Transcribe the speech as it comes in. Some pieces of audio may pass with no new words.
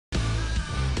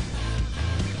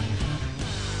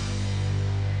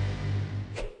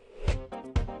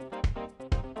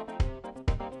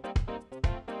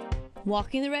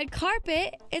Walking the red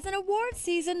carpet is an award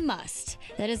season must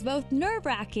that is both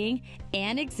nerve-wracking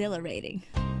and exhilarating.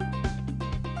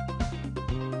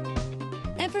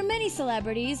 And for many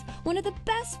celebrities, one of the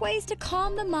best ways to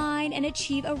calm the mind and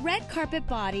achieve a red carpet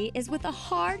body is with a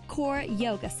hardcore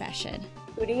yoga session.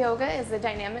 Buti Yoga is a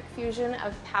dynamic fusion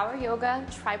of power yoga,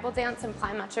 tribal dance, and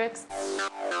plyometrics.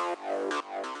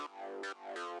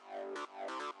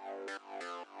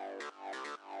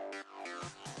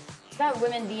 It's about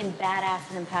women being badass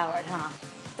and empowered, huh?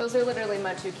 Those are literally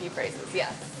my two key phrases,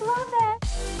 yes. Love it.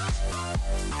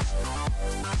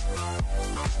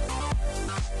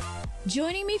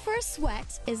 Joining me for a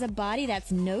sweat is a body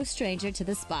that's no stranger to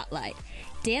the spotlight.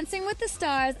 Dancing with the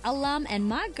Stars alum and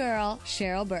my girl,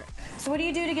 Cheryl Burke. So what do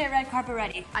you do to get red carpet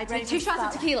ready? I take 2 shots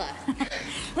of tequila.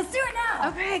 Let's do it now.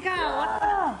 Okay, go.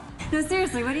 Oh. No,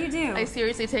 seriously, what do you do? I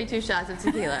seriously take 2 shots of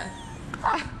tequila.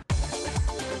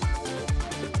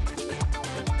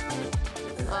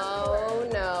 Oh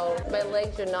no, my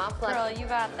legs are not flexible. Girl, you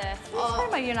got this. What's talking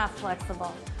about you're not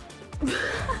flexible?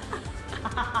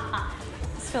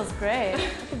 This feels great. I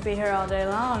could be here all day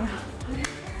long.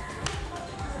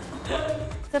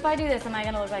 So if I do this, am I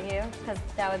gonna look like you? Because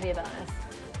that would be a bonus.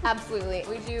 Absolutely.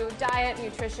 We do diet,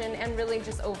 nutrition, and really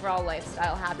just overall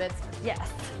lifestyle habits.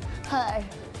 Yes. Hi.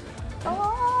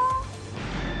 Oh.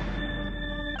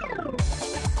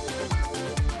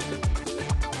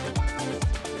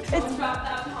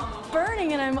 It's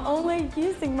burning and I'm only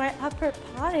using my upper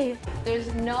body.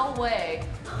 There's no way.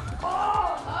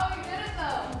 Oh, you did it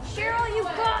though. Cheryl, you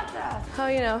got this. Oh,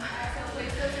 you know,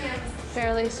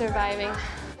 barely surviving.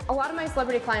 A lot of my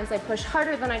celebrity clients, I push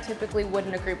harder than I typically would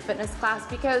in a group fitness class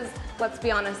because, let's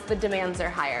be honest, the demands are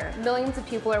higher. Millions of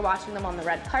people are watching them on the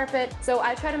red carpet, so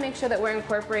I try to make sure that we're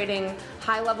incorporating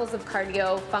high levels of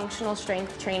cardio, functional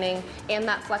strength training, and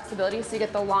that flexibility so you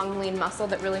get the long, lean muscle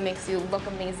that really makes you look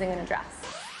amazing in a dress.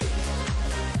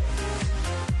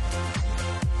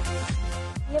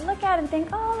 You look at it and think,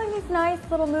 oh, look at these nice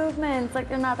little movements, like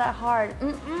they're not that hard.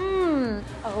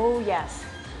 Oh, yes.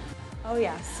 Oh,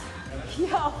 yes.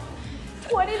 Yo,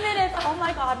 20 minutes, oh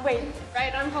my God, wait.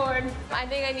 Right arm forward. I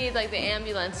think I need like the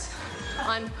ambulance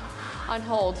on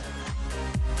hold.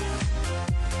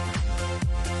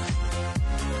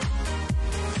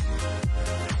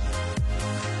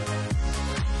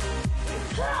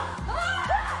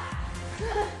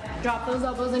 Drop those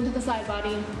elbows into the side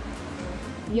body.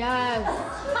 Yes.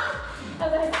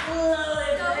 Okay,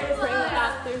 slowly. Bring it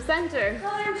up through center.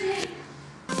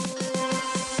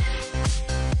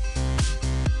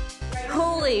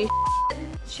 Holy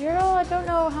Cheryl, I don't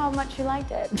know how much you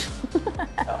liked it.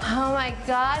 oh my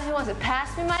God, who wants to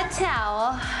pass me my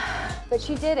towel? But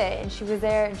she did it, and she was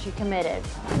there, and she committed.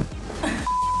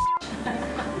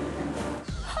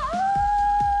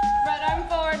 Right arm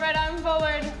forward, right arm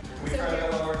forward. Can we try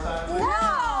that one more time? No!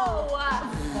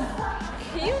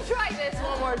 You try this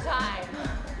one more time.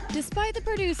 Despite the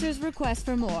producer's request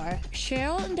for more,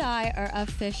 Cheryl and I are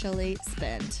officially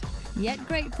spent, yet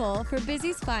grateful for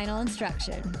Busy's final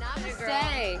instruction.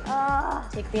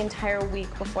 Namaste. Take the entire week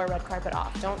before red carpet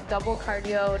off. Don't double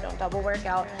cardio, don't double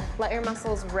workout. Let your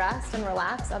muscles rest and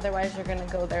relax, otherwise you're gonna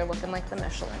go there looking like the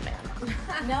Michelin Man.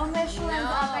 No Michelin's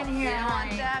up in here. We don't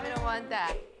want that, we don't want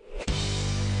that.